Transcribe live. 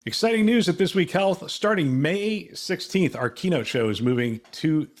Exciting news at This Week Health. Starting May 16th, our keynote show is moving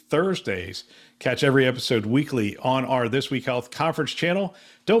to Thursdays. Catch every episode weekly on our This Week Health conference channel.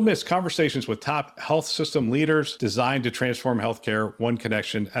 Don't miss conversations with top health system leaders designed to transform healthcare one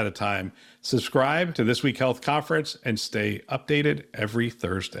connection at a time. Subscribe to This Week Health conference and stay updated every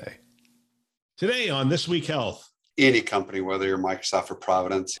Thursday. Today on This Week Health. Any company, whether you're Microsoft or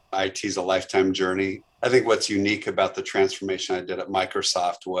Providence, IT is a lifetime journey. I think what's unique about the transformation I did at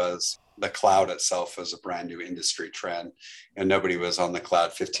Microsoft was the cloud itself is a brand new industry trend, and nobody was on the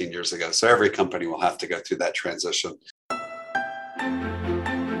cloud 15 years ago. So every company will have to go through that transition.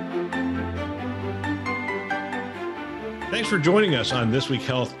 Thanks for joining us on This Week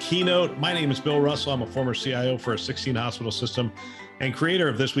Health Keynote. My name is Bill Russell. I'm a former CIO for a 16-hospital system and creator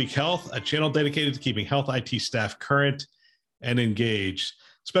of This Week Health, a channel dedicated to keeping health IT staff current and engaged.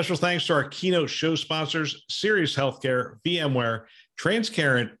 Special thanks to our keynote show sponsors, Sirius Healthcare, VMware,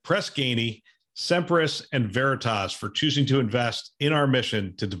 Transcarent, Press Ganey, Sempris, and Veritas for choosing to invest in our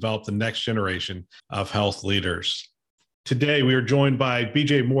mission to develop the next generation of health leaders. Today, we are joined by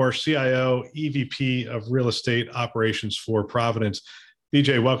BJ Moore, CIO, EVP of Real Estate Operations for Providence.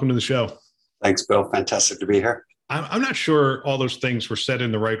 BJ, welcome to the show. Thanks, Bill. Fantastic to be here. I'm not sure all those things were said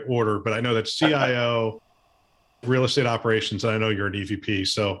in the right order, but I know that CIO, Real Estate Operations, and I know you're an EVP,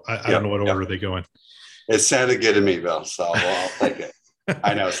 so I don't know what order they go in. It sounded good to me, Bill, so I'll take it.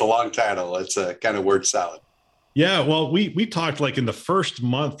 I know, it's a long title. It's a kind of word salad. Yeah, well, we talked like in the first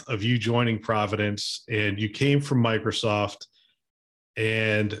month of you joining Providence, and you came from Microsoft,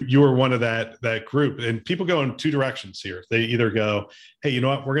 and you were one of that group. And people go in two directions here. They either go, hey, you know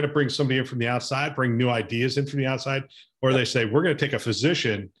what, we're going to bring somebody in from the outside, bring new ideas in from the outside, or they say, we're going to take a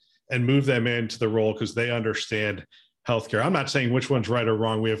physician and move them into the role because they understand healthcare. I'm not saying which one's right or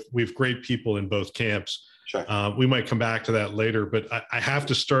wrong. We have great people in both camps. Sure. We might come back to that later, but I have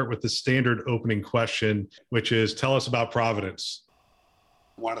to start with the standard opening question, which is, tell us about Providence.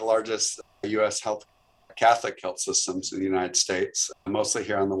 One of the largest U.S. Catholic health systems in the United States, mostly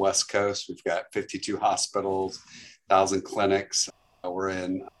here on the West Coast. We've got 52 hospitals, 1,000 clinics. We're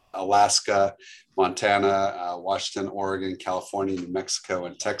in Alaska, Montana, Washington, Oregon, California, New Mexico,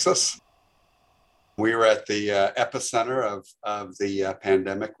 and Texas. We were at the epicenter of the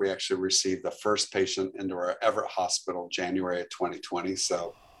pandemic. We actually received the first patient into our Everett Hospital January of 2020.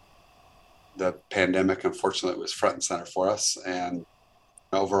 So the pandemic, unfortunately, was front and center for us. And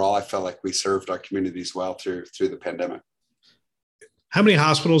overall, I felt like we served our communities well through the pandemic. How many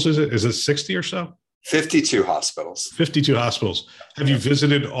hospitals is it? Is it 60 or so? 52 hospitals. 52 hospitals. Have you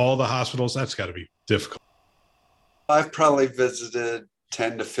visited all the hospitals? That's got to be difficult. I've probably visited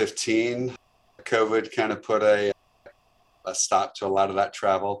 10 to 15. COVID kind of put a stop to a lot of that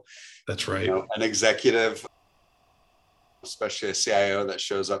travel. That's right. An executive, especially a CIO that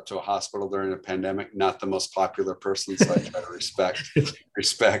shows up to a hospital during a pandemic, not the most popular person. So I try to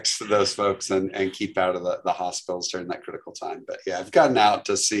respect those folks and keep out of the hospitals during that critical time. But yeah, I've gotten out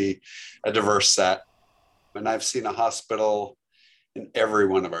to see a diverse set. And I've seen a hospital in every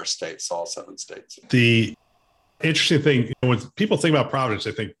one of our states, all 7 states. The interesting thing, when people think about Providence,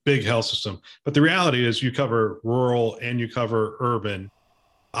 they think big health system. But the reality is you cover rural and you cover urban.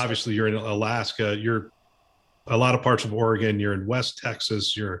 Obviously, you're in Alaska. You're a lot of parts of Oregon. You're in West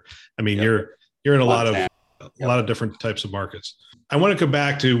Texas. You're in a lot of different types of markets. I want to come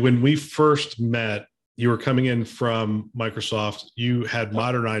back to when we first met. You were coming in from Microsoft. You had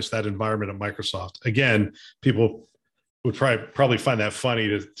modernized that environment at Microsoft. Again, people would probably find that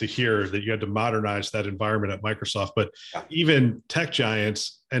funny to hear that you had to modernize that environment at Microsoft. But even tech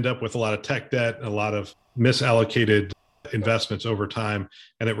giants end up with a lot of tech debt and a lot of misallocated investments over time,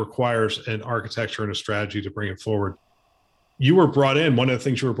 and it requires an architecture and a strategy to bring it forward. You were brought in, one of the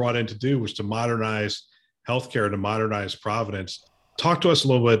things you were brought in to do was to modernize healthcare, to modernize Providence. Talk to us a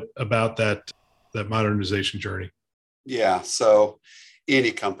little bit about that modernization journey. Yeah, so any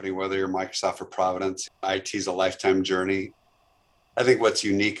company, whether you're Microsoft or Providence, IT is a lifetime journey. I think what's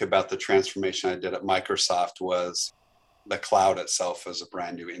unique about the transformation I did at Microsoft was the cloud itself is a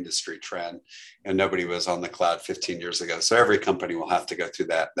brand new industry trend, and nobody was on the cloud 15 years ago. So every company will have to go through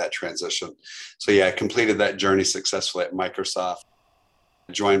that transition. So yeah, I completed that journey successfully at Microsoft.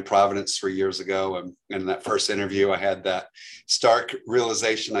 I joined Providence 3 years ago, and in that first interview, I had that stark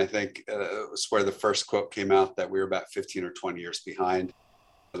realization. I think was where the first quote came out that we were about 15 or 20 years behind.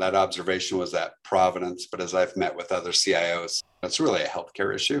 That observation was at Providence, but as I've met with other CIOs, it's really a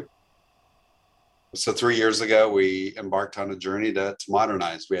healthcare issue. So 3 years ago, we embarked on a journey to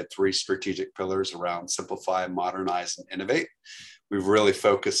modernize. We had 3 strategic pillars around simplify, modernize, and innovate. we've really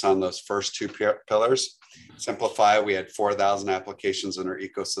focused on those first two pillars. Simplify, we had 4,000 applications in our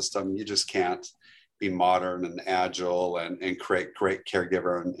ecosystem. You just can't be modern and agile and create great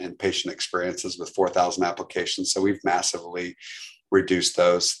caregiver and patient experiences with 4,000 applications. So we've massively reduced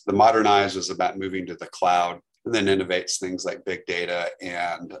those. The Modernize was about moving to the cloud, and then innovates things like big data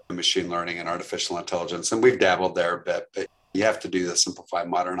and machine learning and artificial intelligence. And we've dabbled there a bit, but you have to do the Simplify,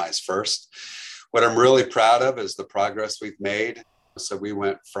 Modernize first. What I'm really proud of is the progress we've made. So we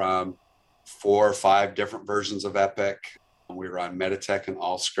went from 4 or 5 different versions of Epic. We were on Meditech and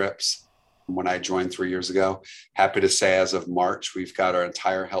Allscripts when I joined 3 years ago. Happy to say, as of March, we've got our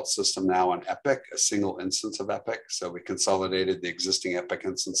entire health system now on Epic, a single instance of Epic. So we consolidated the existing Epic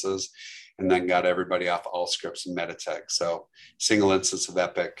instances and then got everybody off Allscripts and Meditech. So single instance of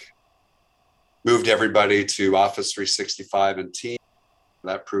Epic. Moved everybody to Office 365 and Teams.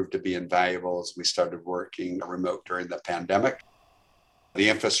 That proved to be invaluable as we started working remote during the pandemic. The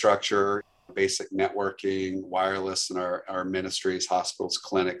infrastructure, basic networking, wireless in our ministries, hospitals,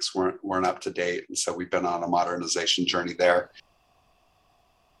 clinics weren't up to date. And so we've been on a modernization journey there.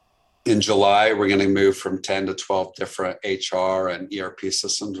 In July, we're going to move from 10 to 12 different HR and ERP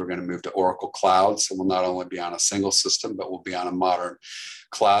systems. We're going to move to Oracle Cloud. So we'll not only be on a single system, but we'll be on a modern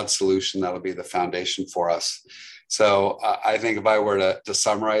cloud solution that'll be the foundation for us. So I think if I were to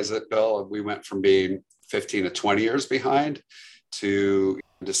summarize it, Bill, we went from being 15 to 20 years behind to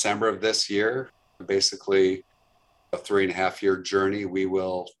December of this year, basically a 3.5-year journey. We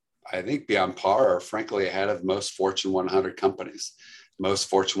will, I think, be on par or frankly ahead of most Fortune 100 companies. Most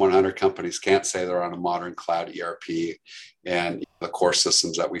Fortune 100 companies can't say they're on a modern cloud ERP and the core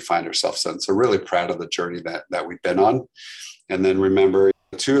systems that we find ourselves in. So really proud of the journey that we've been on. And then remember,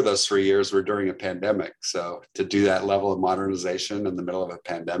 2 of those 3 years were during a pandemic. So to do that level of modernization in the middle of a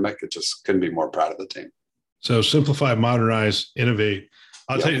pandemic, it just couldn't be more proud of the team. So simplify, modernize, innovate.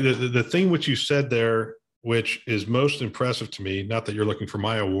 I'll tell you the thing which you said there, which is most impressive to me, not that you're looking for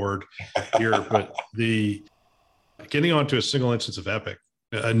my award here, but the getting onto a single instance of Epic,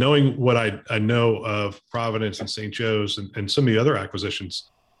 knowing what I know of Providence and St. Joe's and some of the other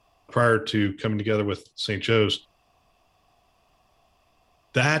acquisitions prior to coming together with St. Joe's,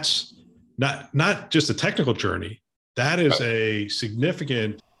 that's not just a technical journey. That is a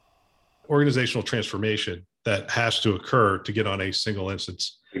significant organizational transformation that has to occur to get on a single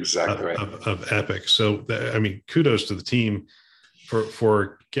instance of Epic. So, I mean, kudos to the team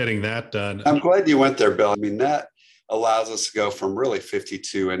for getting that done. I'm glad you went there, Bill. I mean, that allows us to go from really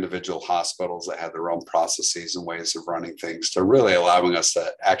 52 individual hospitals that had their own processes and ways of running things to really allowing us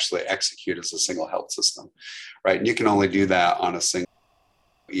to actually execute as a single health system, right? And you can only do that on a single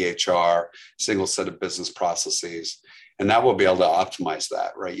EHR, single set of business processes. And that will be able to optimize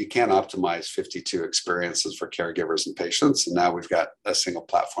that, right? You can't optimize 52 experiences for caregivers and patients. And now we've got a single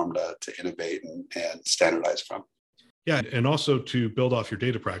platform to innovate and standardize from. Yeah. And also to build off your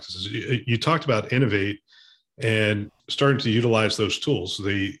data practices. You talked about innovate and starting to utilize those tools,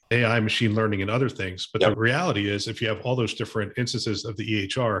 the AI, machine learning, and other things. But the reality is, if you have all those different instances of the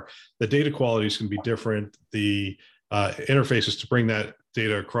EHR, the data quality is going to be different. The interfaces to bring that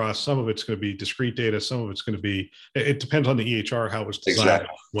data across, some of it's going to be discrete data, some of it's going to be, it depends on the EHR, how it was designed,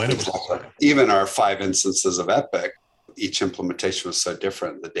 when it was designed. Even our 5 instances of Epic, each implementation was so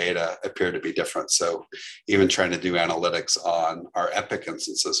different. The data appeared to be different. So even trying to do analytics on our Epic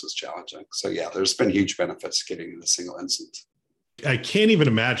instances was challenging. So yeah, there's been huge benefits getting to a single instance. I can't even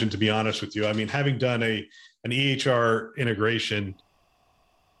imagine, to be honest with you. I mean, having done an EHR integration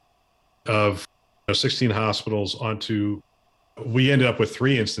of 16 hospitals onto, we ended up with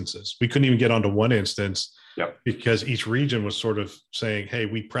 3 instances. We couldn't even get onto 1 instance because each region was sort of saying, hey,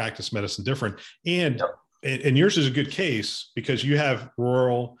 we practice medicine different. And yours is a good case because you have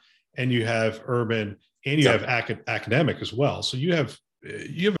rural and you have urban and you have academic as well. So you have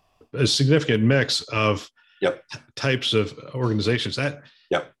a significant mix of types of organizations. That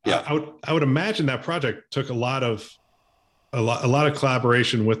I would imagine that project took a lot of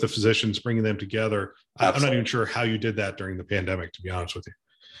collaboration with the physicians, bringing them together. Absolutely. I'm not even sure how you did that during the pandemic, to be honest with you.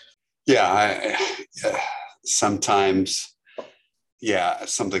 Yeah, sometimes,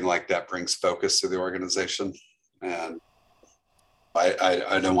 something like that brings focus to the organization. And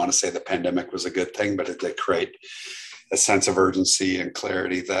I don't want to say the pandemic was a good thing, but it did create a sense of urgency and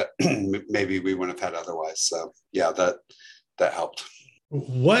clarity that maybe we wouldn't have had otherwise. So yeah, that helped.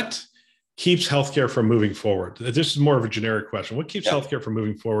 What keeps healthcare from moving forward? This is more of a generic question. What keeps healthcare from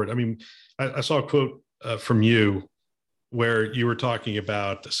moving forward? I mean, I saw a quote from you where you were talking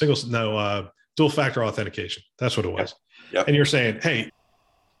about dual factor authentication. That's what it was. And you're saying, hey,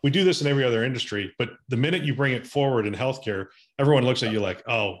 we do this in every other industry, but the minute you bring it forward in healthcare, everyone looks at you like,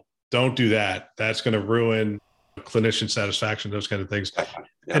 oh, don't do that. That's going to ruin clinician satisfaction, those kind of things. Yeah.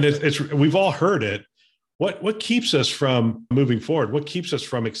 And we've all heard it. What keeps us from moving forward? What keeps us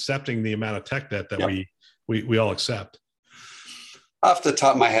from accepting the amount of tech debt that we all accept? Off the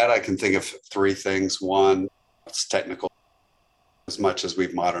top of my head, I can think of three things. One, it's technical. As much as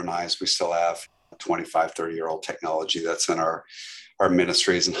we've modernized, we still have 25, 30-year-old technology that's in our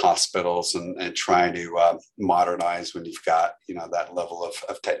ministries and hospitals, and trying to modernize when you've got, that level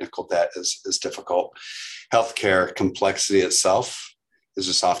of technical debt is difficult. Healthcare complexity itself is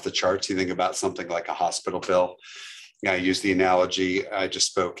just off the charts. You think about something like a hospital bill. I use the analogy, I just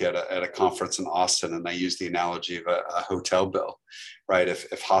spoke at a conference in Austin, and I used the analogy of a hotel bill, right?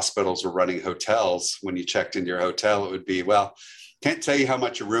 If hospitals were running hotels, when you checked into your hotel, it would be, well, can't tell you how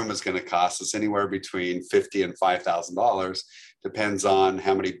much a room is going to cost. It's anywhere between $50,000 and $5,000. Depends on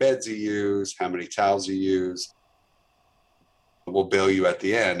how many beds you use, how many towels you use. We'll bill you at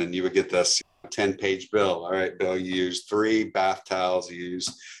the end, and you would get this 10-page bill. All right, Bill, you use 3 bath towels, you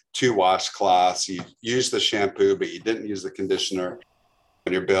use 2 washcloths, you use the shampoo, but you didn't use the conditioner,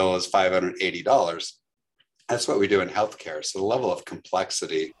 and your bill is $580. That's what we do in healthcare. So the level of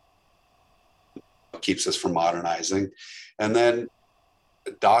complexity keeps us from modernizing. And then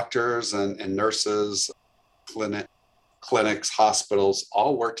doctors and nurses, clinics, hospitals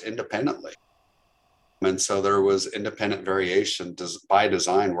all worked independently. And so there was independent variation by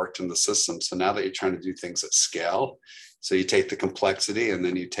design worked in the system. So now that you're trying to do things at scale, so you take the complexity and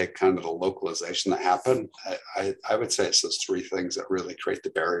then you take kind of the localization that happened. I would say it's those three things that really create the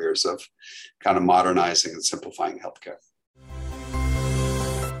barriers of kind of modernizing and simplifying healthcare.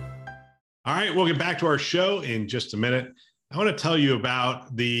 All right, we'll get back to our show in just a minute. I want to tell you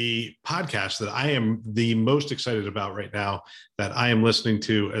about the podcast that I am the most excited about right now, that I am listening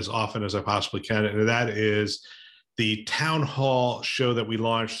to as often as I possibly can. And that is the town hall show that we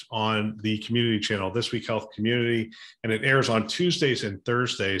launched on the community channel, This Week Health Community, and it airs on Tuesdays and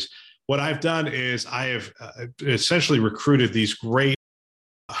Thursdays. What I've done is I have essentially recruited these great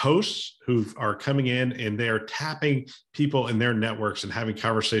hosts who are coming in, and they are tapping people in their networks and having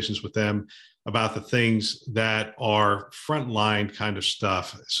conversations with them about the things that are frontline kind of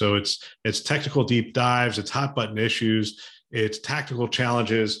stuff. So it's technical deep dives, it's hot button issues, it's tactical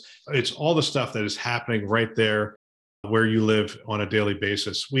challenges, it's all the stuff that is happening right there where you live on a daily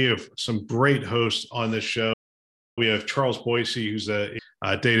basis. We have some great hosts on this show. We have Charles Boise, who's a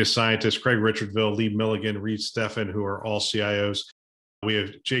data scientist, Craig Richardville, Lee Milligan, Reed Steffen, who are all CIOs. We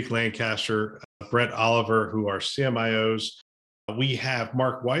have Jake Lancaster, Brett Oliver, who are CMIOs. We have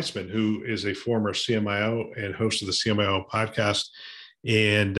Mark Weissman, who is a former CMIO and host of the CMIO podcast,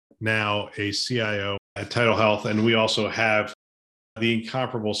 and now a CIO at Tidal Health. And we also have the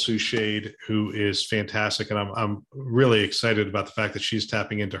incomparable Sue Shade, who is fantastic. And I'm really excited about the fact that she's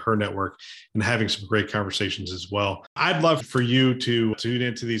tapping into her network and having some great conversations as well. I'd love for you to tune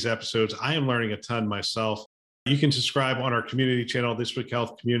into these episodes. I am learning a ton myself. You can subscribe on our community channel, This Week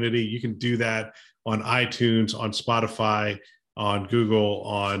Health Community. You can do that on iTunes, on Spotify, on Google,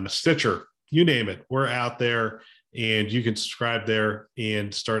 on Stitcher, you name it. We're out there, and you can subscribe there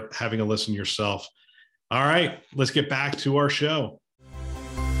and start having a listen yourself. All right, let's get back to our show.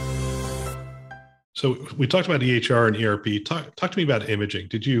 So we talked about EHR and ERP. Talk to me about imaging.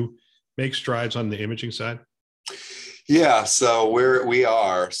 Did you make strides on the imaging side? Yeah, so we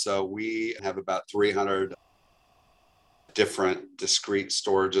have about 300 different discrete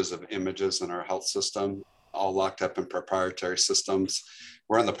storages of images in our health system, all locked up in proprietary systems.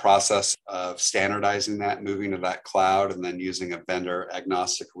 We're in the process of standardizing that, moving to that cloud, and then using a vendor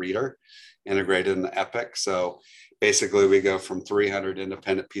agnostic reader integrated in Epic. So basically we go from 300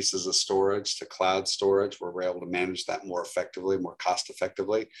 independent pieces of storage to cloud storage, where we're able to manage that more effectively, more cost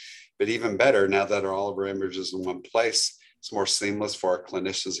effectively. But even better, now that all of our images in one place, it's more seamless for our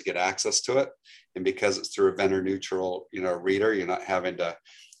clinicians to get access to it. And because it's through a vendor neutral, reader, you're not having to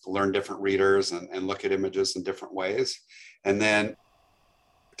learn different readers and look at images in different ways. And then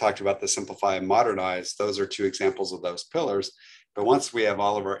we talked about the simplify and modernize. Those are two examples of those pillars. But once we have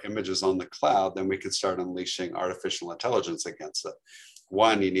all of our images on the cloud, then we can start unleashing artificial intelligence against it.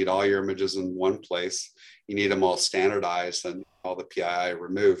 One, you need all your images in one place. You need them all standardized and all the PII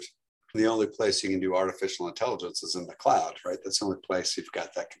removed. The only place you can do artificial intelligence is in the cloud, right? That's the only place you've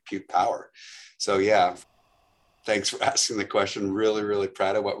got that compute power. So yeah, thanks for asking the question. Really, really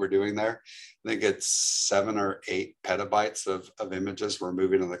proud of what we're doing there. I think it's 7 or 8 petabytes of images we're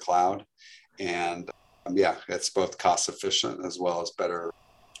moving to the cloud. And yeah, it's both cost efficient as well as better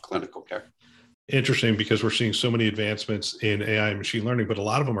clinical care. interesting because we're seeing so many advancements in AI and machine learning, but a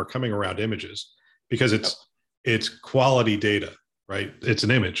lot of them are coming around images because Yep. it's quality data, right? It's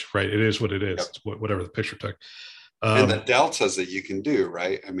an image, right? It is what it is. Yep. It's whatever the picture took. And the deltas that you can do,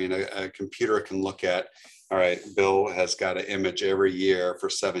 right? I mean, a computer can look at, all right, Bill has got an image every year for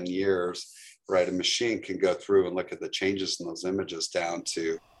 7 years, right? A machine can go through and look at the changes in those images down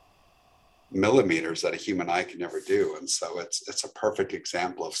to millimeters that a human eye can never do. And so it's a perfect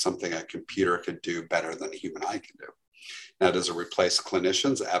example of something a computer could do better than a human eye can do. Now, does it replace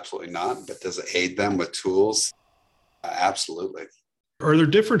clinicians? Absolutely not. But does it aid them with tools? Absolutely. Are there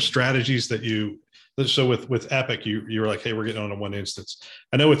different strategies that so with Epic, you were like, hey, we're getting on one instance.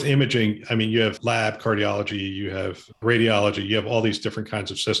 I know with imaging, I mean, you have lab cardiology, you have radiology, you have all these different kinds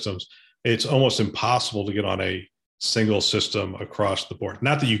of systems. It's almost impossible to get on a single system across the board.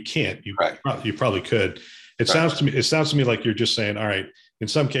 Not that you can't, you probably could. It sounds to me like you're just saying, all right, in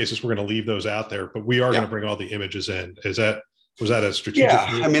some cases we're going to leave those out there, but we are going to bring all the images in. Was that a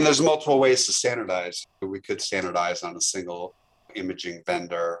strategic move? I mean, there's multiple ways to standardize. We could standardize on a single imaging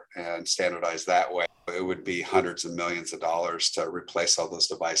vendor and standardize that way. It would be hundreds of millions of dollars to replace all those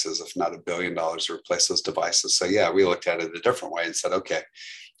devices, if not $1 billion to replace those devices. So yeah, we looked at it a different way and said, okay,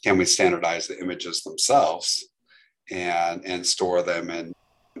 can we standardize the images themselves and store them in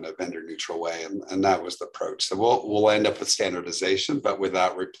a vendor neutral way? And that was the approach. So we'll end up with standardization, but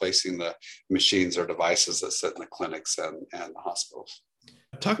without replacing the machines or devices that sit in the clinics and the hospitals.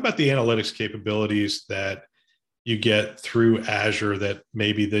 Talk about the analytics capabilities that you get through Azure that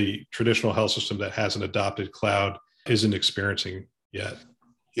maybe the traditional health system that hasn't adopted cloud isn't experiencing yet.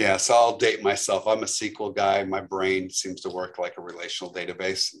 Yeah, so I'll date myself. I'm a SQL guy. My brain seems to work like a relational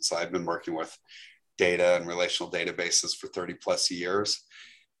database. And so I've been working with data and relational databases for 30 plus years.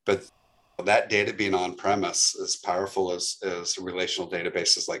 But that data being on premise, as powerful as relational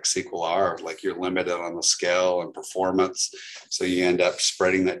databases like SQL are, like you're limited on the scale and performance. So you end up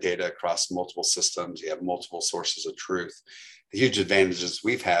spreading that data across multiple systems. You have multiple sources of truth. The huge advantages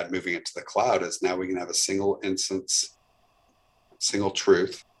we've had moving into the cloud is now we can have a single instance, single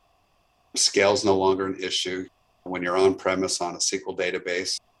truth. Scale is no longer an issue. When you're on premise on a SQL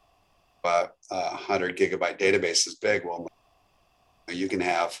database, 100 gigabyte database is big. Well, you can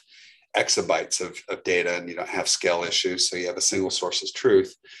have exabytes of data and you don't have scale issues. So you have a single source of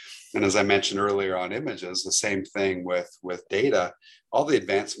truth. And as I mentioned earlier on images, the same thing with data, all the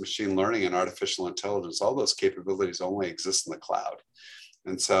advanced machine learning and artificial intelligence, all those capabilities only exist in the cloud.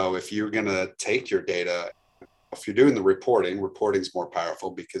 And so if you're going to take your data, if you're doing the reporting is more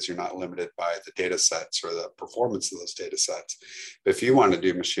powerful because you're not limited by the data sets or the performance of those data sets. But if you want to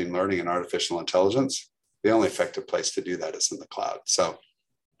do machine learning and artificial intelligence, the only effective place to do that is in the cloud. So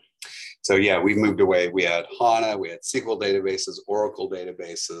yeah, we moved away. We had HANA, we had SQL databases, Oracle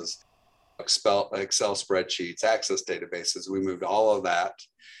databases, Excel spreadsheets, Access databases. We moved all of that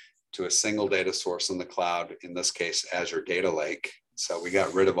to a single data source in the cloud, in this case, Azure Data Lake. So we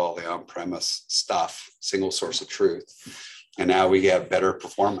got rid of all the on-premise stuff, single source of truth. And now we have better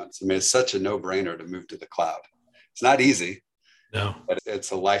performance. I mean, it's such a no-brainer to move to the cloud. It's not easy. No. But it's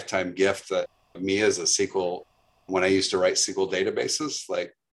a lifetime gift that me as a SQL, when I used to write SQL databases,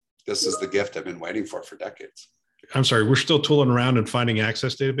 like this is the gift I've been waiting for decades. I'm sorry, we're still tooling around and finding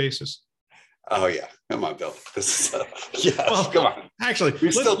Access databases? Oh yeah, come on, Bill. This is come on. Actually,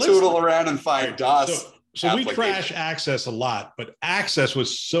 we still tootle around and find DOS. So we crash Access a lot, but Access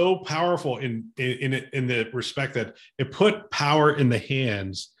was so powerful in the respect that it put power in the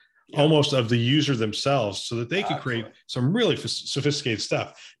hands almost of the user themselves so that they could create some really sophisticated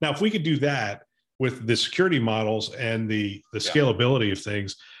stuff. Now, if we could do that with the security models and the scalability of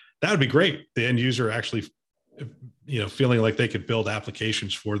things, that would be great. The end user actually, feeling like they could build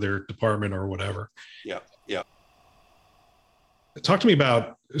applications for their department or whatever. Yeah. Talk to me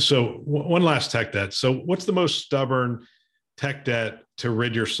about, so one last tech debt. So what's the most stubborn tech debt to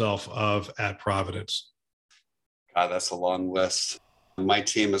rid yourself of at Providence? God, that's a long list. My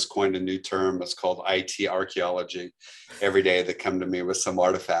team has coined a new term. It's called IT archaeology. Every day they come to me with some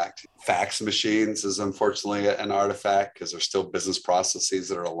artifact. Fax machines is unfortunately an artifact because there's still business processes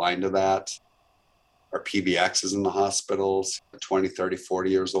that are aligned to that. Our PBXs in the hospitals, 20, 30, 40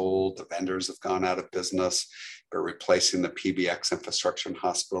 years old. The vendors have gone out of business, but replacing the PBX infrastructure in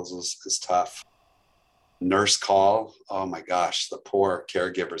hospitals is tough. Nurse call, oh my gosh, the poor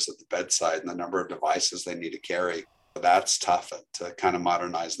caregivers at the bedside and the number of devices they need to carry. That's tough to kind of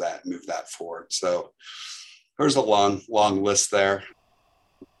modernize that, move that forward. So there's a long list there.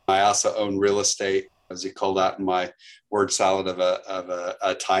 I also own real estate, as you called out in my word salad of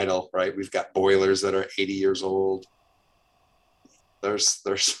a title, right? We've got boilers that are 80 years old. There's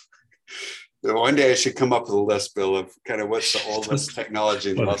One day I should come up with a list, Bill, of kind of what's the oldest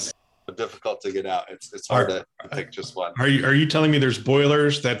technology, the most difficult to get out. It's hard to pick just one. Are you telling me there's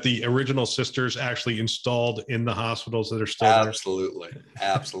boilers that the original sisters actually installed in the hospitals that are still absolutely there?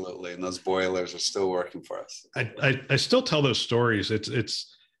 Absolutely, and those boilers are still working for us. I still tell those stories.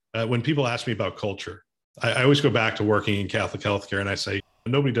 It's when people ask me about culture, I always go back to working in Catholic healthcare, and I say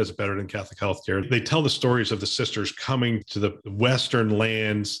nobody does it better than Catholic healthcare. They tell the stories of the sisters coming to the Western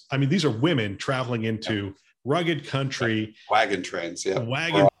lands. I mean, these are women traveling into rugged country, wagon trains,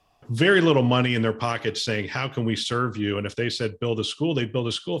 very little money in their pockets, saying, how can we serve you? And if they said build a school, they'd build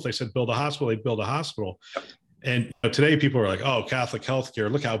a school. If they said build a hospital, they'd build a hospital. And today people are like, oh, Catholic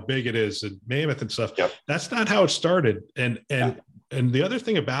healthcare, look how big it is, and Mammoth and stuff. That's not how it started. And the other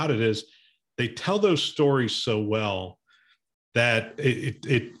thing about it is they tell those stories so well that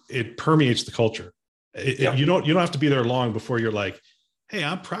it permeates the culture. You don't have to be there long before you're like, hey,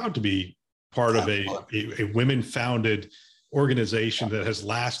 I'm proud to be part of a women-founded organization that has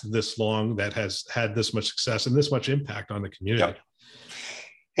lasted this long, that has had this much success and this much impact on the community.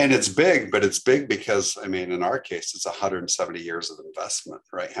 And it's big, but it's big because, I mean, in our case, it's 170 years of investment,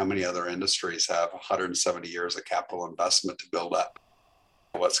 right? How many other industries have 170 years of capital investment to build up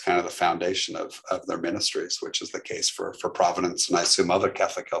what's kind of the foundation of their ministries, which is the case for Providence and I assume other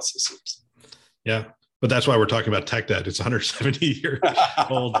Catholic health systems. Yeah. But that's why we're talking about tech debt. It's 170-year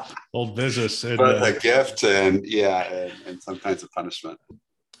old business. And, but a gift and some kinds of punishment.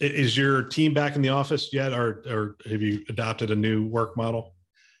 Is your team back in the office yet, or have you adopted a new work model?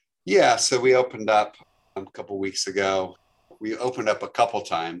 Yeah, so we opened up a couple of weeks ago. We opened up a couple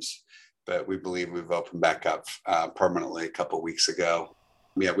times, but we believe we've opened back up permanently a couple of weeks ago.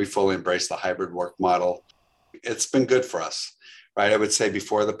 Yeah, we fully embrace the hybrid work model. It's been good for us. Right. I would say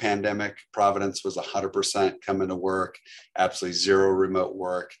before the pandemic, Providence was 100% coming to work, absolutely zero remote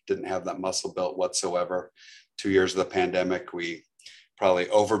work, didn't have that muscle built whatsoever. 2 years of the pandemic, we probably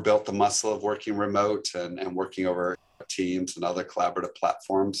overbuilt the muscle of working remote and working over Teams and other collaborative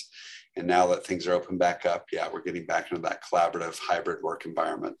platforms. And now that things are open back up, we're getting back into that collaborative hybrid work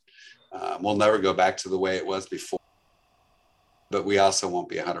environment. We'll never go back to the way it was before, but we also won't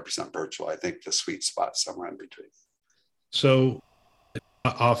be 100% virtual. I think the sweet spot somewhere in between. So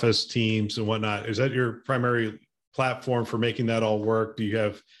Office, Teams and whatnot, is that your primary platform for making that all work? Do you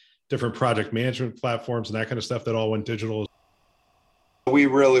have different project management platforms and that kind of stuff that all went digital? We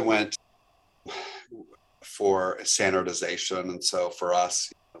really went for standardization. And so for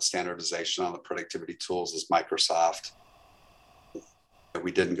us, standardization on the productivity tools is Microsoft.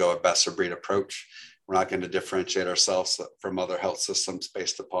 We didn't go a best of breed approach. We're not going to differentiate ourselves from other health systems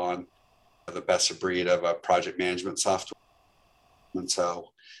based upon the best of breed of a project management software. And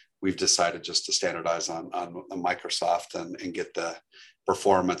so we've decided just to standardize on Microsoft and get the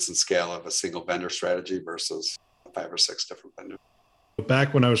performance and scale of a single vendor strategy versus 5 or 6 different vendors.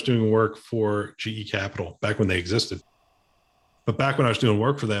 Back when I was doing work for GE Capital, back when they existed, but back when I was doing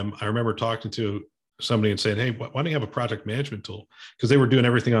work for them, I remember talking to somebody and saying, hey, why don't you have a project management tool? Because they were doing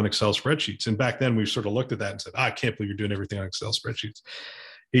everything on Excel spreadsheets. And back then we sort of looked at that and said, I can't believe you're doing everything on Excel spreadsheets.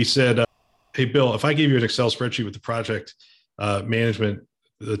 He said, hey, Bill, if I gave you an Excel spreadsheet with the project management,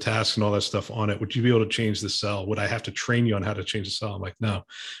 the tasks and all that stuff on it, would you be able to change the cell? Would I have to train you on how to change the cell? I'm like, no.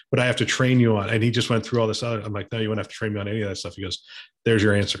 Would I have to train you on? And he just went through all this other. I'm like, no, you wouldn't have to train me on any of that stuff. He goes, there's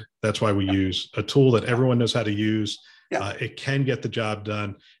your answer. That's why we use a tool that everyone knows how to use. It can get the job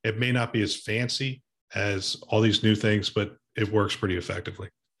done. It may not be as fancy as all these new things, but it works pretty effectively.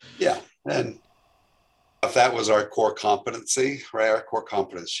 Yeah. And if that was our core competency, right? Our core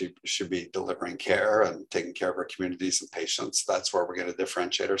competency should be delivering care and taking care of our communities and patients. That's where we're going to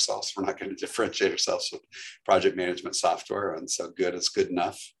differentiate ourselves. We're not going to differentiate ourselves with project management software. And so good is good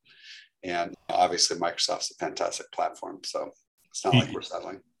enough. And obviously Microsoft's a fantastic platform. So it's not like we're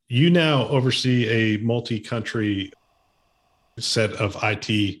settling. You now oversee a multi-country set of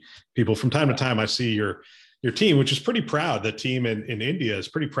IT people. From time to time, I see your team, which is pretty proud. The team in India is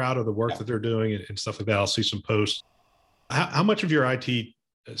pretty proud of the work that they're doing and stuff like that. I'll see some posts. How much of your IT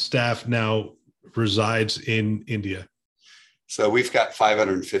staff now resides in India? So we've got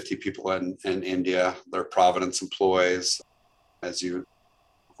 550 people in India. They're Providence employees. As you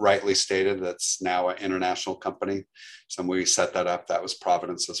rightly stated, that's now an international company. So when we set that up, that was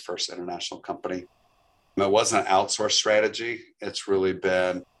Providence's first international company. It wasn't an outsourced strategy. It's really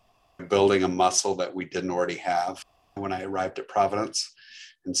been building a muscle that we didn't already have when I arrived at Providence.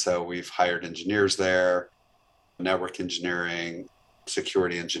 And so we've hired engineers there, network engineering,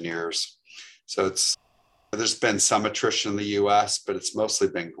 security engineers. So there's been some attrition in the US, but it's mostly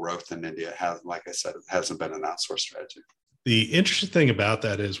been growth in India. Like I said, it hasn't been an outsourced strategy. The interesting thing about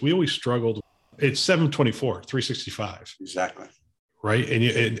that is we always struggled it's 724, 365. Exactly. Right.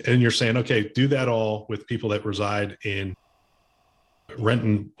 And you're saying, okay, do that all with people that reside in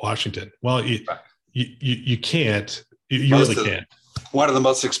Renton, Washington. Well, you can't, you really can't. One of the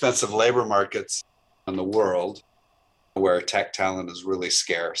most expensive labor markets in the world, where tech talent is really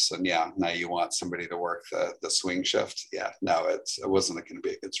scarce. And yeah, now you want somebody to work the swing shift. Yeah, no, it wasn't going to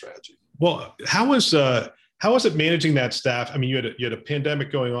be a good strategy. Well, how was it managing that staff? I mean, you had a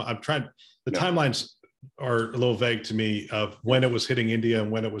pandemic going on. The timelines are a little vague to me of when it was hitting India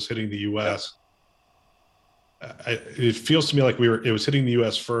and when it was hitting the US. It feels to me like it was hitting the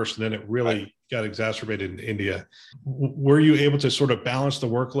US first, and then it really got exacerbated in India. Were you able to sort of balance the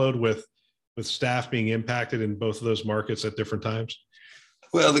workload with staff being impacted in both of those markets at different times?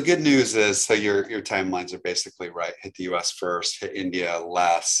 Well, the good news is, so your timelines are basically right. Hit the US first, hit India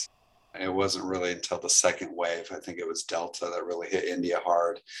last. It wasn't really until the second wave, I think it was Delta, that really hit India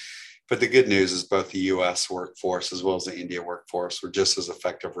hard. But the good news is both the US workforce as well as the India workforce were just as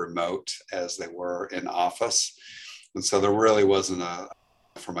effective remote as they were in office. And so there really wasn't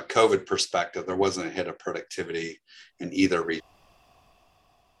from a COVID perspective, there wasn't a hit of productivity in either region.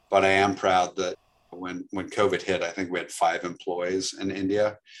 But I am proud that when COVID hit, I think we had 5 employees in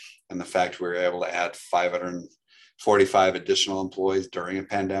India. And the fact we were able to add 545 additional employees during a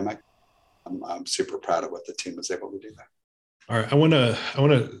pandemic, I'm super proud of what the team was able to do there. All right, I want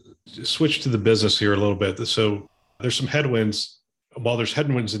to switch to the business here a little bit. So there's some headwinds. While there's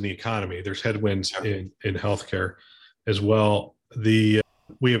headwinds in the economy, there's headwinds in healthcare as well.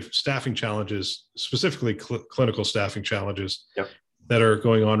 We have staffing challenges, specifically clinical staffing challenges that are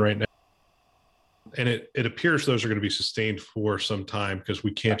going on right now. And it appears those are going to be sustained for some time because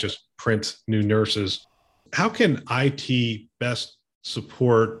we can't just print new nurses. How can IT best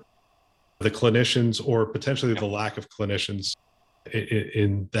support the clinicians or potentially the lack of clinicians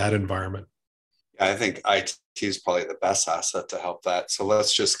in that environment? I think IT is probably the best asset to help that. So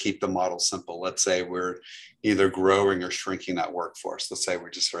let's just keep the model simple. Let's say we're either growing or shrinking that workforce. Let's say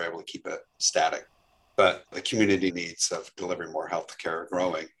we just are able to keep it static, but the community needs of delivering more healthcare are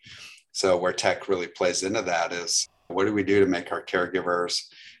growing. So where tech really plays into that is, what do we do to make our caregivers,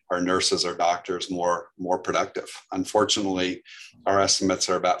 our nurses, our doctors more productive? Unfortunately, our estimates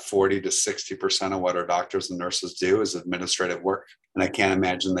are about 40 to 60% of what our doctors and nurses do is administrative work. And I can't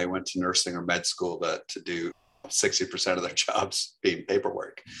imagine they went to nursing or med school to do 60% of their jobs being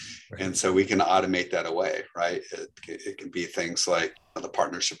paperwork. Right. And so we can automate that away, right? It can be things like the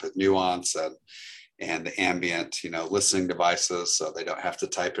partnership with Nuance and the ambient, listening devices, so they don't have to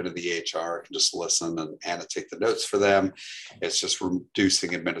type into the EHR, can just listen and annotate the notes for them. It's just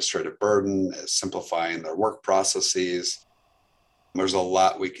reducing administrative burden, it's simplifying their work processes. There's a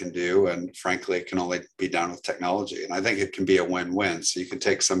lot we can do, and frankly, it can only be done with technology. And I think it can be a win-win. So you can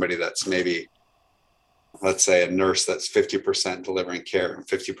take somebody that's maybe, let's say, a nurse that's 50% delivering care and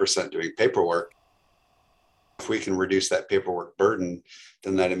 50% doing paperwork. If we can reduce that paperwork burden,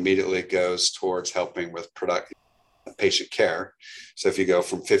 then that immediately goes towards helping with patient care. So if you go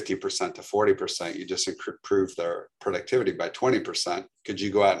from 50% to 40%, you just improve their productivity by 20%. Could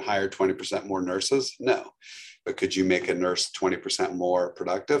you go out and hire 20% more nurses? No. But could you make a nurse 20% more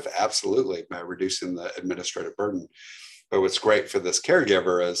productive? Absolutely, by reducing the administrative burden. But what's great for this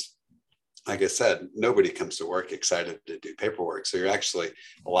caregiver is, like I said, nobody comes to work excited to do paperwork. So you're actually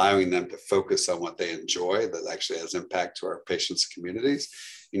allowing them to focus on what they enjoy that actually has impact to our patients' communities.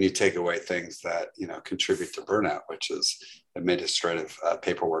 And you take away things that, contribute to burnout, which is administrative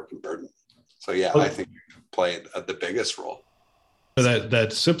paperwork and burden. So yeah, I think you play the biggest role.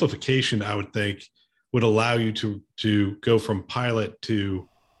 That simplification, I would think, would allow you to go from pilot to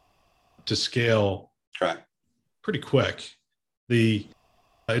scale pretty quick.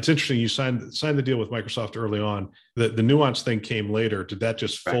 It's interesting. You signed the deal with Microsoft early on. The Nuance thing came later. Did that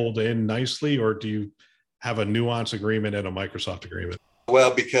just fold in nicely, or do you have a Nuance agreement and a Microsoft agreement?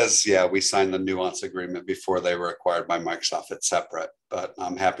 Well, because we signed the Nuance agreement before they were acquired by Microsoft. It's separate, but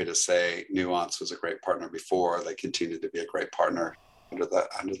I'm happy to say Nuance was a great partner before. They continue to be a great partner under the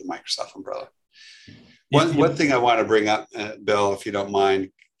Microsoft umbrella. One thing I want to bring up, Bill, if you don't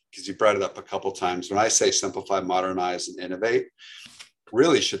mind, because you brought it up a couple of times. When I say simplify, modernize, and innovate,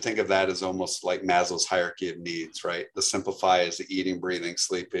 really should think of that as almost like Maslow's hierarchy of needs, right? The simplify is the eating, breathing,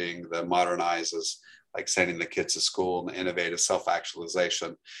 sleeping. The modernize is like sending the kids to school, and the innovate is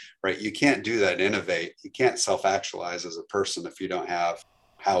self-actualization, right? You can't do that, innovate. You can't self-actualize as a person if you don't have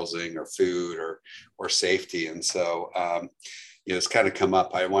housing or food or safety. And so, it's kind of come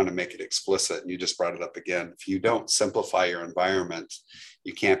up. I want to make it explicit. And you just brought it up again. If you don't simplify your environment,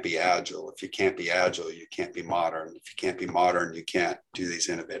 you can't be agile. If you can't be agile, you can't be modern. If you can't be modern, you can't do these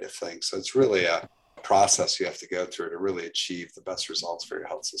innovative things. So it's really a process you have to go through to really achieve the best results for your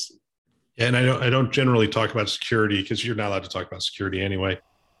health system. And I don't generally talk about security because you're not allowed to talk about security anyway.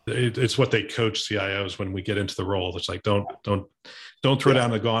 It's what they coach CIOs when we get into the role. It's like, don't throw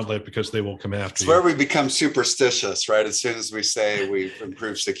down the gauntlet because they will come after it's you. Where we become superstitious, right? As soon as we say we've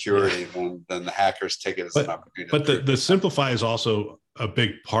improved security, then the hackers take it as an opportunity. But the simplify is also a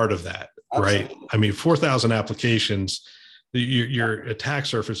big part of that, right? Absolutely. I mean, 4,000 applications, your attack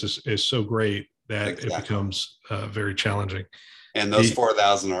surface is so great that it becomes very challenging. And those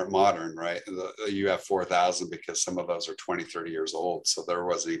 4,000 aren't modern, right? You have 4,000 because some of those are 20, 30 years old. So there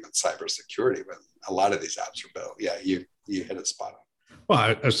wasn't even cybersecurity, but a lot of these apps are built. Yeah, you hit it spot on. Well,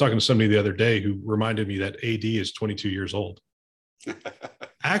 I was talking to somebody the other day who reminded me that AD is 22 years old.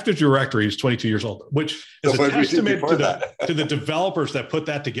 Active Directory is 22 years old, which is a testament to the developers that put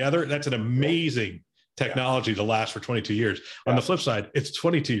that together. That's an amazing technology to last for 22 years. On the flip side, it's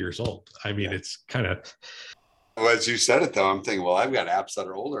 22 years old. I mean, it's kind of... Well, as you said it, though, I'm thinking, well, I've got apps that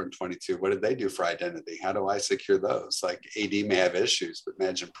are older than 22. What did they do for identity? How do I secure those? Like AD may have issues, but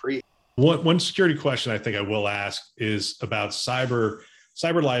imagine pre. One security question I think I will ask is about cyber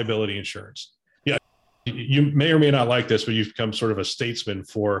liability insurance. Yeah, you may or may not like this, but you've become sort of a statesman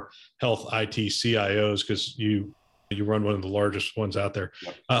for health IT CIOs because you run one of the largest ones out there.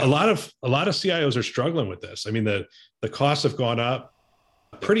 Yep. A lot of CIOs are struggling with this. I mean, the costs have gone up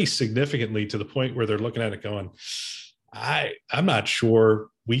pretty significantly to the point where they're looking at it going, I'm not sure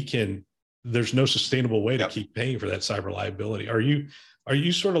there's no sustainable way to keep paying for that cyber liability. Are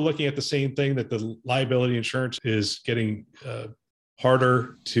you sort of looking at the same thing, that the liability insurance is getting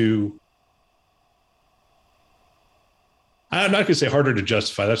harder to, I'm not going to say harder to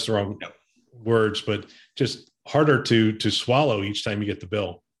justify, that's the wrong words, but just harder to swallow each time you get the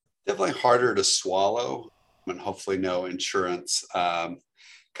bill? Definitely harder to swallow, and hopefully no insurance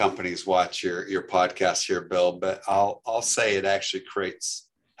companies watch your podcast here, Bill, but I'll say it actually creates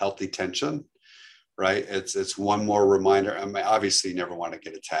healthy tension, right? It's one more reminder. I mean, obviously you never want to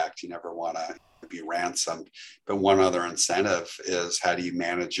get attacked. You never want to be ransomed, but one other incentive is how do you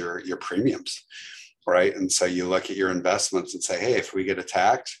manage your premiums, right? And so you look at your investments and say, hey, if we get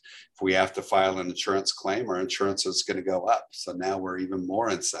attacked, if we have to file an insurance claim, our insurance is going to go up. So now we're even more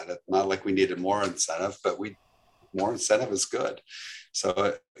incentive, not like we needed more incentive, but more incentive is good. So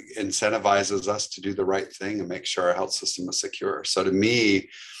it incentivizes us to do the right thing and make sure our health system is secure. So to me,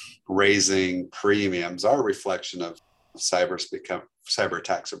 raising premiums are a reflection of cyber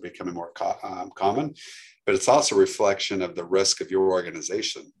attacks are becoming more common, but it's also a reflection of the risk of your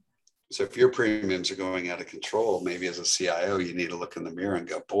organization. So if your premiums are going out of control, maybe as a CIO, you need to look in the mirror and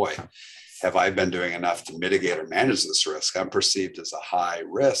go, boy, have I been doing enough to mitigate or manage this risk? I'm perceived as a high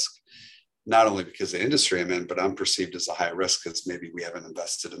risk, not only because of the industry I'm in, but I'm perceived as a high risk because maybe we haven't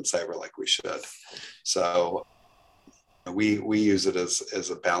invested in cyber like we should. So we use it as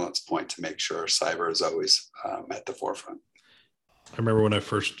a balance point to make sure cyber is always at the forefront. I remember when I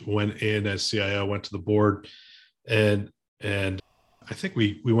first went in as CIO, went to the board, and I think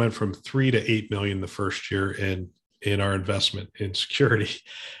we went from 3 to 8 million the first year in our investment in security,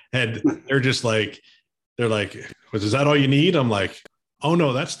 and they're like, is that all you need? I'm like, oh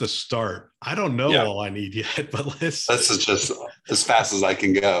no, that's the start. I don't know all I need yet, but this is just as fast as I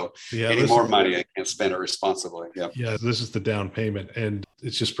can go. Yeah, any more money, I can't spend it responsibly. Yeah, this is the down payment, and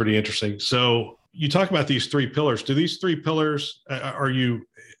it's just pretty interesting. So you talk about these 3 pillars. Do these 3 pillars are you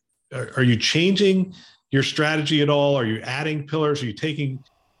changing your strategy at all? Are you adding pillars? Are you taking?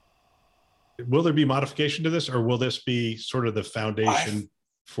 Will there be modification to this, or will this be sort of the foundation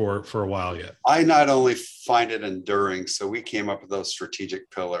for a while yet? I not only find it enduring, so we came up with those strategic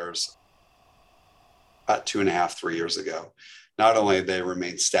pillars about 2.5, 3 years ago. Not only they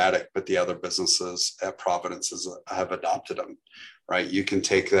remain static, but the other businesses at Providence have adopted them, right? You can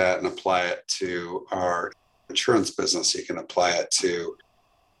take that and apply it to our insurance business. You can apply it to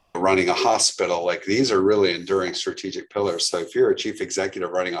running a hospital. Like, these are really enduring strategic pillars. So if you're a chief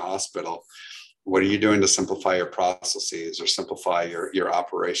executive running a hospital, what are you doing to simplify your processes or simplify your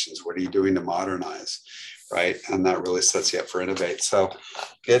operations? What are you doing to modernize, right? And that really sets you up for innovate. So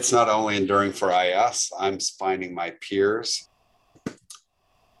it's not only enduring for IS, I'm finding my peers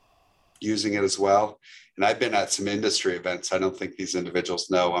using it as well. And I've been at some industry events. I don't think these individuals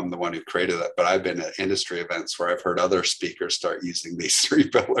know I'm the one who created it, but I've been at industry events where I've heard other speakers start using these 3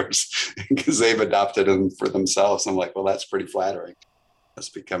 pillars because they've adopted them for themselves. I'm like, well, that's pretty flattering. It's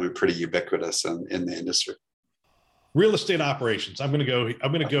becoming pretty ubiquitous in the industry. real estate operations. I'm going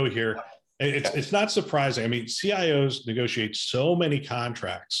to go here. It's not surprising. I mean, CIOs negotiate so many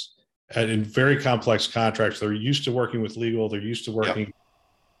contracts and in very complex contracts. They're used to working with legal. They're used to working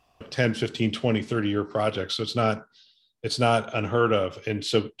 10, 15, 20, 30-year projects. So it's not unheard of. And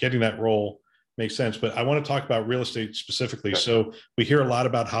so getting that role makes sense. But I want to talk about real estate specifically. So we hear a lot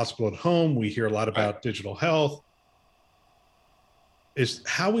about hospital at home. We hear a lot about digital health. Is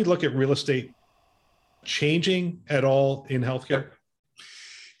how we look at real estate changing at all in healthcare?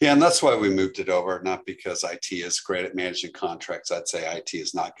 Yeah, and that's why we moved it over, not because IT is great at managing contracts. I'd say IT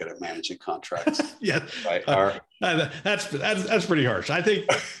is not good at managing contracts. Yeah, right. That's pretty harsh. I think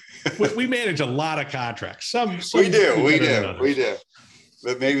we manage a lot of contracts. Some we do.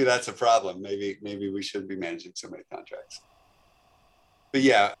 But maybe that's a problem. Maybe we shouldn't be managing so many contracts. But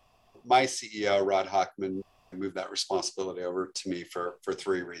yeah, my CEO, Rod Hochman, moved that responsibility over to me for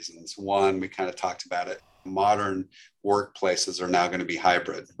three reasons. One, we kind of talked about it. Modern workplaces are now going to be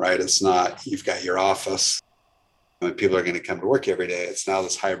hybrid, right? It's not you've got your office and people are going to come to work every day. It's now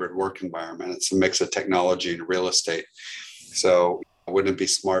this hybrid work environment. It's a mix of technology and real estate. So wouldn't it be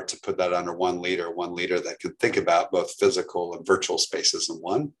smart to put that under one leader that can think about both physical and virtual spaces in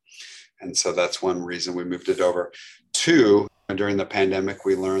one? And so that's one reason we moved it over. Two, during the pandemic,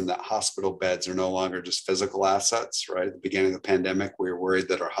 we learned that hospital beds are no longer just physical assets, right? At the beginning of the pandemic, we were worried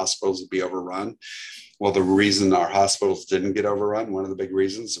that our hospitals would be overrun. Well, the reason our hospitals didn't get overrun, one of the big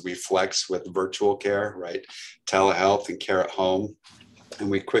reasons, we flex with virtual care, right? Telehealth and care at home.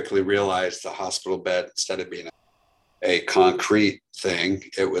 And we quickly realized the hospital bed, instead of being a concrete thing,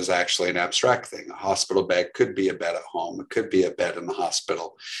 it was actually an abstract thing. A hospital bed could be a bed at home. It could be a bed in the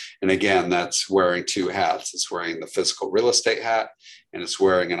hospital. And again, that's wearing two hats. It's wearing the physical real estate hat and it's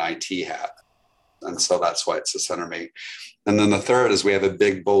wearing an IT hat. And so that's why it's the center me. And then the third is we have a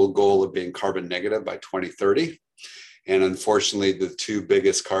big, bold goal of being carbon negative by 2030. And unfortunately, the two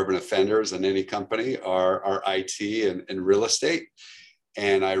biggest carbon offenders in any company are IT and real estate.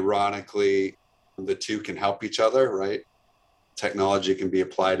 And ironically, the two can help each other, right? Technology can be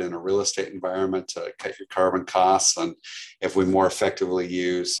applied in a real estate environment to cut your carbon costs. And if we more effectively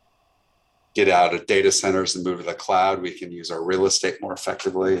get out of data centers and move to the cloud, we can use our real estate more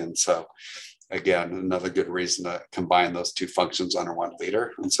effectively. And so again, another good reason to combine those two functions under one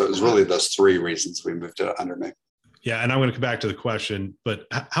leader. And so it was really those three reasons we moved it under me. Yeah. And I'm going to come back to the question, but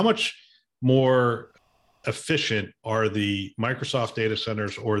how much more efficient are the Microsoft data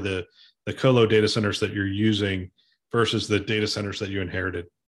centers or the colo data centers that you're using versus the data centers that you inherited?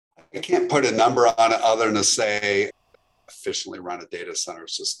 I can't put a number on it other than to say efficiently run a data center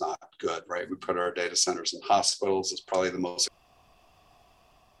is just not good, right? We put our data centers in hospitals. It's probably the most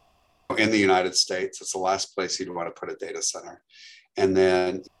in the United States. It's the last place you'd want to put a data center. And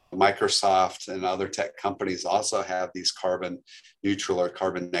then Microsoft and other tech companies also have these carbon neutral or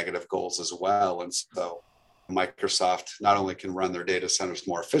carbon negative goals as well. And so Microsoft not only can run their data centers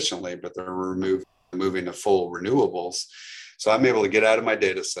more efficiently, but they're moving to full renewables. So I'm able to get out of my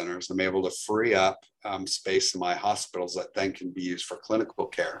data centers. I'm able to free up space in my hospitals that then can be used for clinical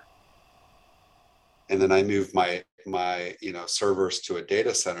care. And then I move my servers to a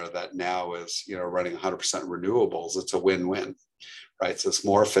data center that now is running 100% renewables. It's a win-win, right? So it's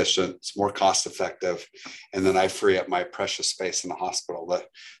more efficient, it's more cost effective, and then I free up my precious space in the hospital.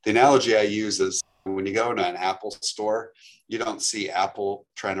 The analogy I use is when you go into an Apple store, you don't see Apple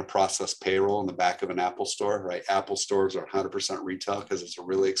trying to process payroll in the back of an Apple store, right? Apple stores are 100% retail because it's a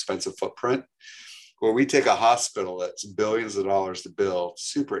really expensive footprint. Where we take a hospital that's billions of dollars to build,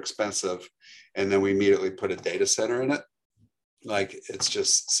 super expensive, and then we immediately put a data center in it, like it's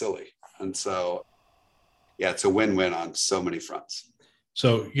just silly. And so, yeah, it's a win-win on so many fronts.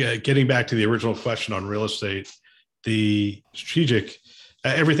 So yeah, getting back to the original question on real estate, the strategic,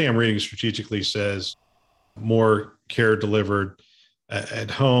 everything I'm reading strategically says more care delivered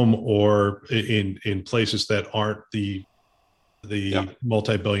at home or in places that aren't the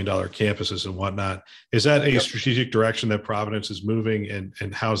multi-billion-dollar campuses and whatnot. Is that a strategic direction that Providence is moving,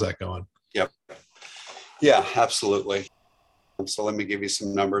 and how's that going? Yep. Yeah, absolutely. So let me give you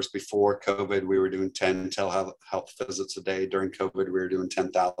some numbers. Before COVID, we were doing 10 telehealth visits a day. During COVID, we were doing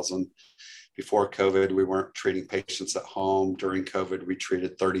 10,000. Before COVID, we weren't treating patients at home. During COVID, we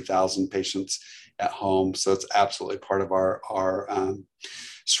treated 30,000 patients at home. So it's absolutely part of our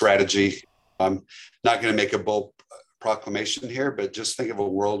strategy. I'm not going to make a bold proclamation here, but just think of a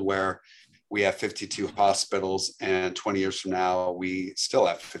world where we have 52 hospitals and 20 years from now, we still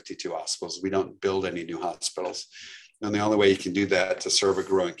have 52 hospitals. We don't build any new hospitals. And the only way you can do that to serve a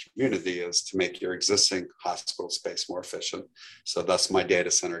growing community is to make your existing hospital space more efficient. So that's my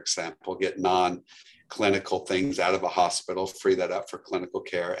data center example. Get clinical things out of a hospital, free that up for clinical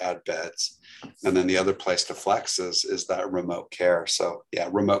care, add beds. And then the other place to flex is that remote care. So yeah,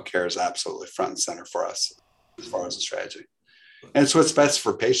 remote care is absolutely front and center for us as far as the strategy. And it's what's best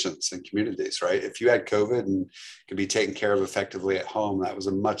for patients and communities, right? If you had COVID and could be taken care of effectively at home, that was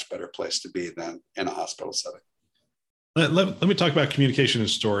a much better place to be than in a hospital setting. Let me talk about communication and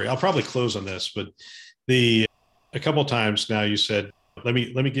story. I'll probably close on this, but a couple of times now you said, let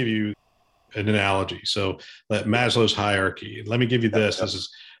me give you an analogy. So Maslow's hierarchy. Let me give you this. This is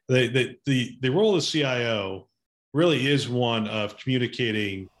the role of CIO really is one of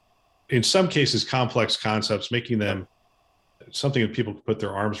communicating, in some cases, complex concepts, making them something that people can put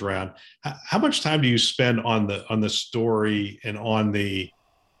their arms around. How much time do you spend on the story and on the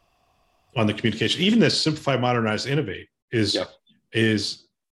communication? Even this simplify, modernize, innovate is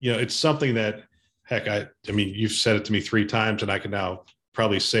it's something that, heck, I mean, you've said it to me 3 times, and I can now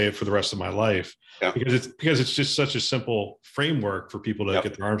probably say it for the rest of my life because it's just such a simple framework for people to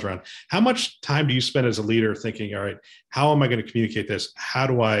get their arms around. How much time do you spend as a leader thinking, all right, how am I going to communicate this? How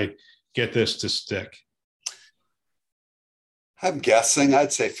do I get this to stick? I'm guessing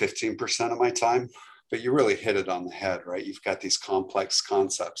I'd say 15% of my time, but you really hit it on the head, right? You've got these complex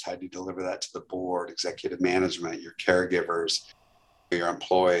concepts. How do you deliver that to the board, executive management, your caregivers, your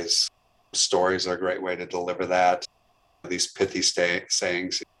employees? Stories are a great way to deliver that. These pithy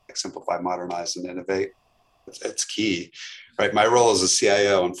sayings, like simplify, modernize, and innovate. It's key, right? My role as a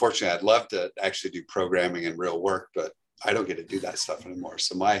CIO, unfortunately, I'd love to actually do programming and real work, but I don't get to do that stuff anymore.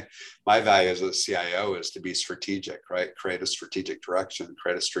 So my value as a CIO is to be strategic, right? Create a strategic direction,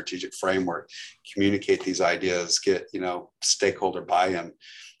 create a strategic framework, communicate these ideas, get, stakeholder buy-in.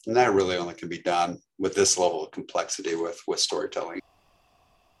 And that really only can be done with this level of complexity with storytelling.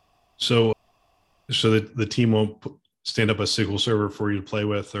 So that the team won't stand up a SQL server for you to play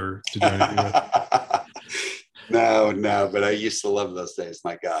with or to do anything with? No, but I used to love those days.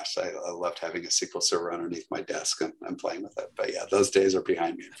 My gosh, I loved having a SQL server underneath my desk and playing with it. But yeah, those days are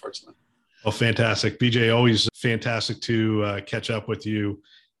behind me, unfortunately. Well, fantastic. BJ, always fantastic to catch up with you.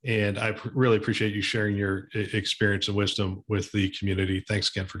 And I really appreciate you sharing your experience and wisdom with the community. Thanks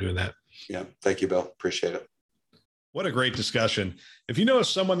again for doing that. Yeah, thank you, Bill. Appreciate it. What a great discussion. If you know of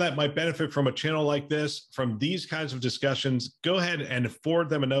someone that might benefit from a channel like this, from these kinds of discussions, go ahead and forward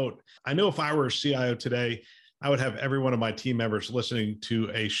them a note. I know if I were a CIO today, I would have every one of my team members listening to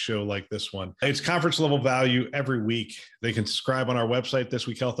a show like this one. It's conference level value every week. They can subscribe on our website,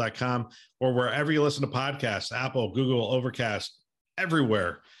 thisweekhealth.com, or wherever you listen to podcasts, Apple, Google, Overcast,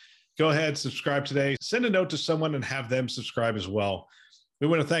 everywhere. Go ahead, subscribe today. Send a note to someone and have them subscribe as well. We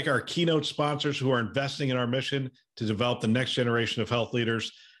want to thank our keynote sponsors who are investing in our mission to develop the next generation of health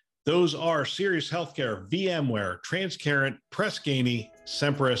leaders. Those are Sirius Healthcare, VMware, Transcarent, Press Ganey,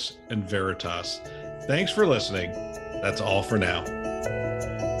 Sempris, and Veritas. Thanks for listening. That's all for now.